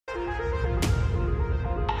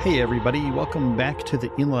Hey everybody, welcome back to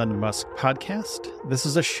the Elon Musk podcast. This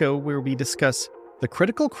is a show where we discuss the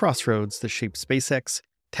critical crossroads that shape SpaceX,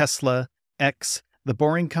 Tesla, X, The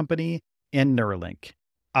Boring Company, and Neuralink.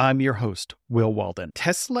 I'm your host, Will Walden.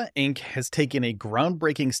 Tesla Inc. has taken a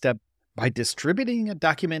groundbreaking step by distributing a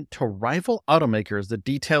document to rival automakers that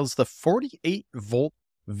details the 48-volt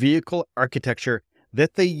vehicle architecture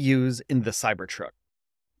that they use in the Cybertruck.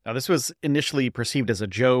 Now, this was initially perceived as a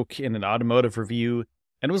joke in an automotive review,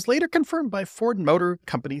 and was later confirmed by Ford Motor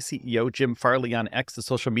Company CEO Jim Farley on X, the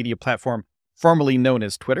social media platform formerly known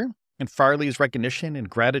as Twitter. And Farley's recognition and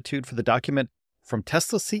gratitude for the document from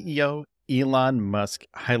Tesla CEO Elon Musk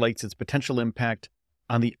highlights its potential impact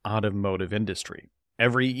on the automotive industry.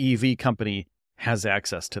 Every EV company has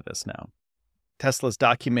access to this now. Tesla's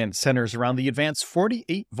document centers around the advanced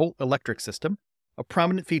 48-volt electric system, a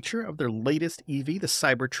prominent feature of their latest EV, the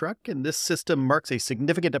Cybertruck, and this system marks a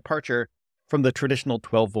significant departure from the traditional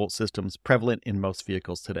 12-volt systems prevalent in most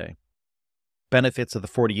vehicles today. Benefits of the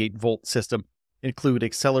 48-volt system include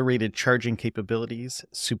accelerated charging capabilities,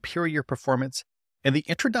 superior performance, and the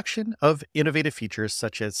introduction of innovative features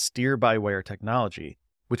such as steer-by-wire technology,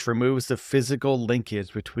 which removes the physical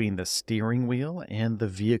linkage between the steering wheel and the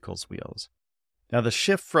vehicle's wheels. Now, the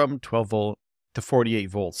shift from 12-volt to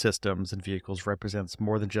 48-volt systems in vehicles represents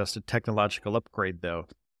more than just a technological upgrade, though.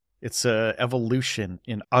 It's an evolution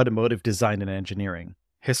in automotive design and engineering.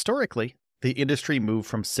 Historically, the industry moved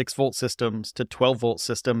from 6-volt systems to 12-volt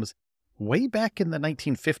systems way back in the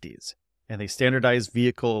 1950s, and they standardized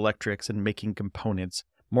vehicle electrics and making components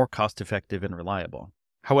more cost-effective and reliable.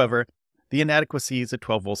 However, the inadequacies of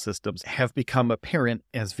 12-volt systems have become apparent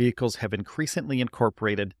as vehicles have increasingly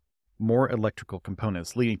incorporated more electrical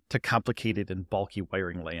components, leading to complicated and bulky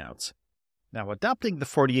wiring layouts. Now, adopting the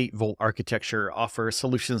 48-volt architecture offers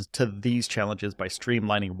solutions to these challenges by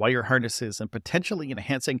streamlining wire harnesses and potentially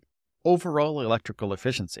enhancing overall electrical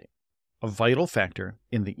efficiency, a vital factor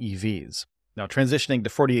in the EVs. Now, transitioning to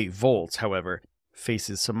 48 volts, however,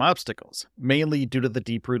 faces some obstacles, mainly due to the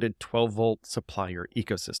deep-rooted 12-volt supplier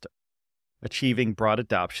ecosystem. Achieving broad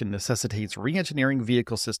adoption necessitates re-engineering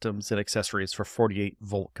vehicle systems and accessories for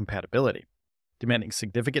 48-volt compatibility, demanding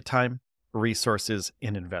significant time, resources,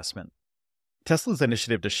 and investment. Tesla's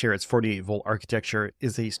initiative to share its 48-volt architecture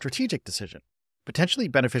is a strategic decision, potentially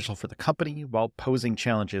beneficial for the company while posing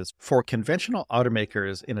challenges for conventional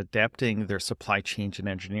automakers in adapting their supply chain and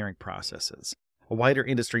engineering processes. A wider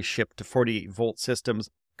industry shift to 48-volt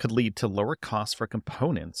systems could lead to lower costs for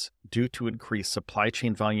components due to increased supply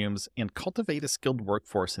chain volumes and cultivate a skilled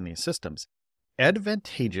workforce in these systems,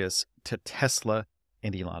 advantageous to Tesla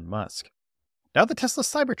and Elon Musk. Now, the Tesla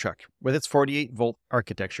Cybertruck, with its 48-volt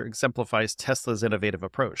architecture, exemplifies Tesla's innovative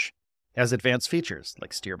approach. It has advanced features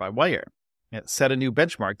like steer-by-wire. It set a new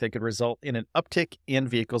benchmark that could result in an uptick in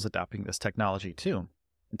vehicles adopting this technology too.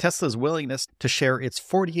 And Tesla's willingness to share its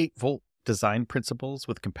 48-volt design principles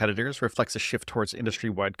with competitors reflects a shift towards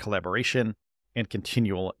industry-wide collaboration and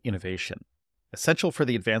continual innovation, essential for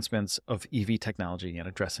the advancements of EV technology and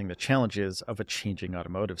addressing the challenges of a changing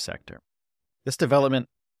automotive sector. This development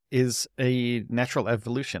is a natural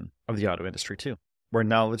evolution of the auto industry too, where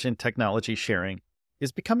knowledge and technology sharing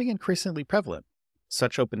is becoming increasingly prevalent.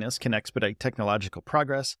 Such openness can expedite technological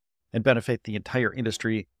progress and benefit the entire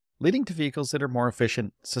industry, leading to vehicles that are more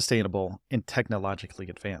efficient, sustainable, and technologically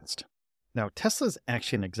advanced. Now, Tesla's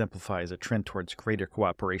action exemplifies a trend towards greater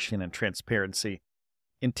cooperation and transparency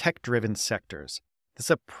in tech-driven sectors. This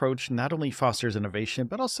approach not only fosters innovation,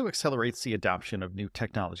 but also accelerates the adoption of new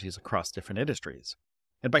technologies across different industries.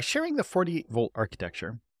 And by sharing the 48-volt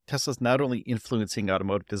architecture, Tesla's not only influencing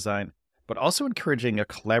automotive design, but also encouraging a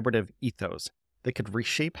collaborative ethos that could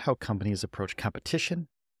reshape how companies approach competition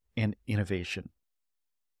and innovation.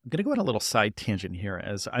 I'm going to go on a little side tangent here,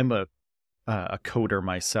 as I'm a coder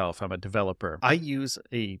myself. I'm a developer. I use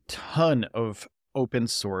a ton of open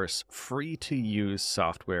source, free-to-use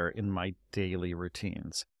software in my daily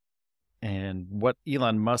routines. And what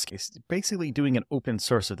Elon Musk is basically doing an open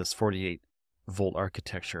source of this 48-volt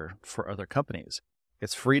architecture for other companies.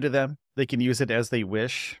 It's free to them. They can use it as they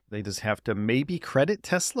wish. They just have to maybe credit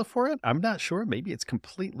Tesla for it. I'm not sure. Maybe it's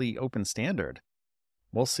completely open standard.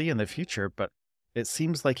 We'll see in the future, but it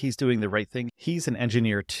seems like he's doing the right thing. He's an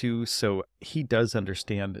engineer too, so he does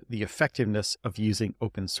understand the effectiveness of using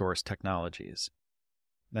open source technologies.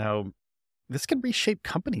 Now, this could reshape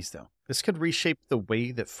companies though. This could reshape the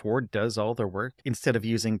way that Ford does all their work. Instead of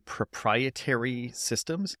using proprietary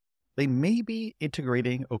systems, they may be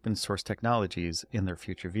integrating open source technologies in their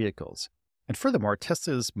future vehicles. And furthermore,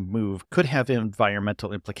 Tesla's move could have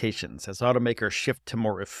environmental implications as automakers shift to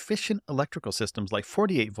more efficient electrical systems like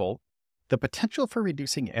 48 volt the potential for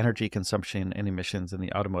reducing energy consumption and emissions in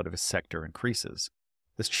the automotive sector increases.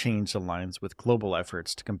 This change aligns with global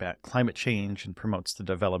efforts to combat climate change and promotes the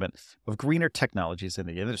development of greener technologies in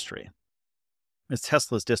the industry. As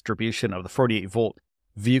Tesla's distribution of the 48-volt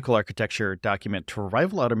vehicle architecture document to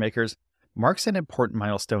rival automakers marks an important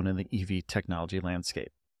milestone in the EV technology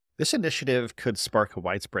landscape. This initiative could spark a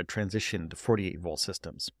widespread transition to 48-volt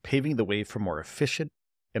systems, paving the way for more efficient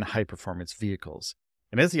and high-performance vehicles.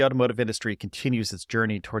 And as the automotive industry continues its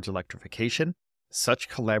journey towards electrification, such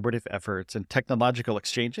collaborative efforts and technological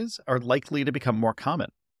exchanges are likely to become more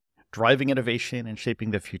common, driving innovation and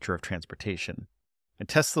shaping the future of transportation. And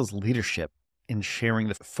Tesla's leadership in sharing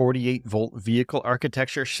the 48-volt vehicle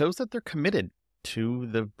architecture shows that they're committed to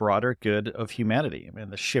the broader good of humanity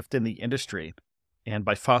and the shift in the industry. And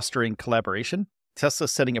by fostering collaboration,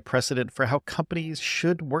 Tesla's setting a precedent for how companies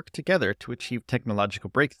should work together to achieve technological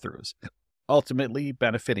breakthroughs, ultimately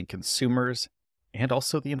benefiting consumers and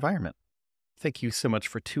also the environment. Thank you so much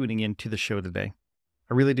for tuning in to the show today.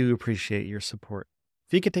 I really do appreciate your support.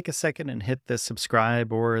 If you could take a second and hit the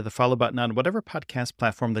subscribe or the follow button on whatever podcast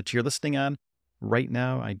platform that you're listening on right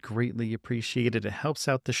now, I'd greatly appreciate it. It helps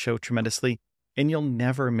out the show tremendously, and you'll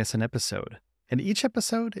never miss an episode. And each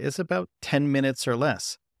episode is about 10 minutes or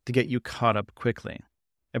less to get you caught up quickly.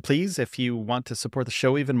 And please, if you want to support the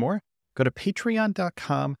show even more, go to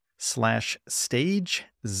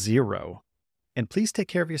patreon.com/stage0. And please take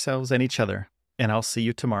care of yourselves and each other, and I'll see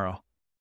you tomorrow.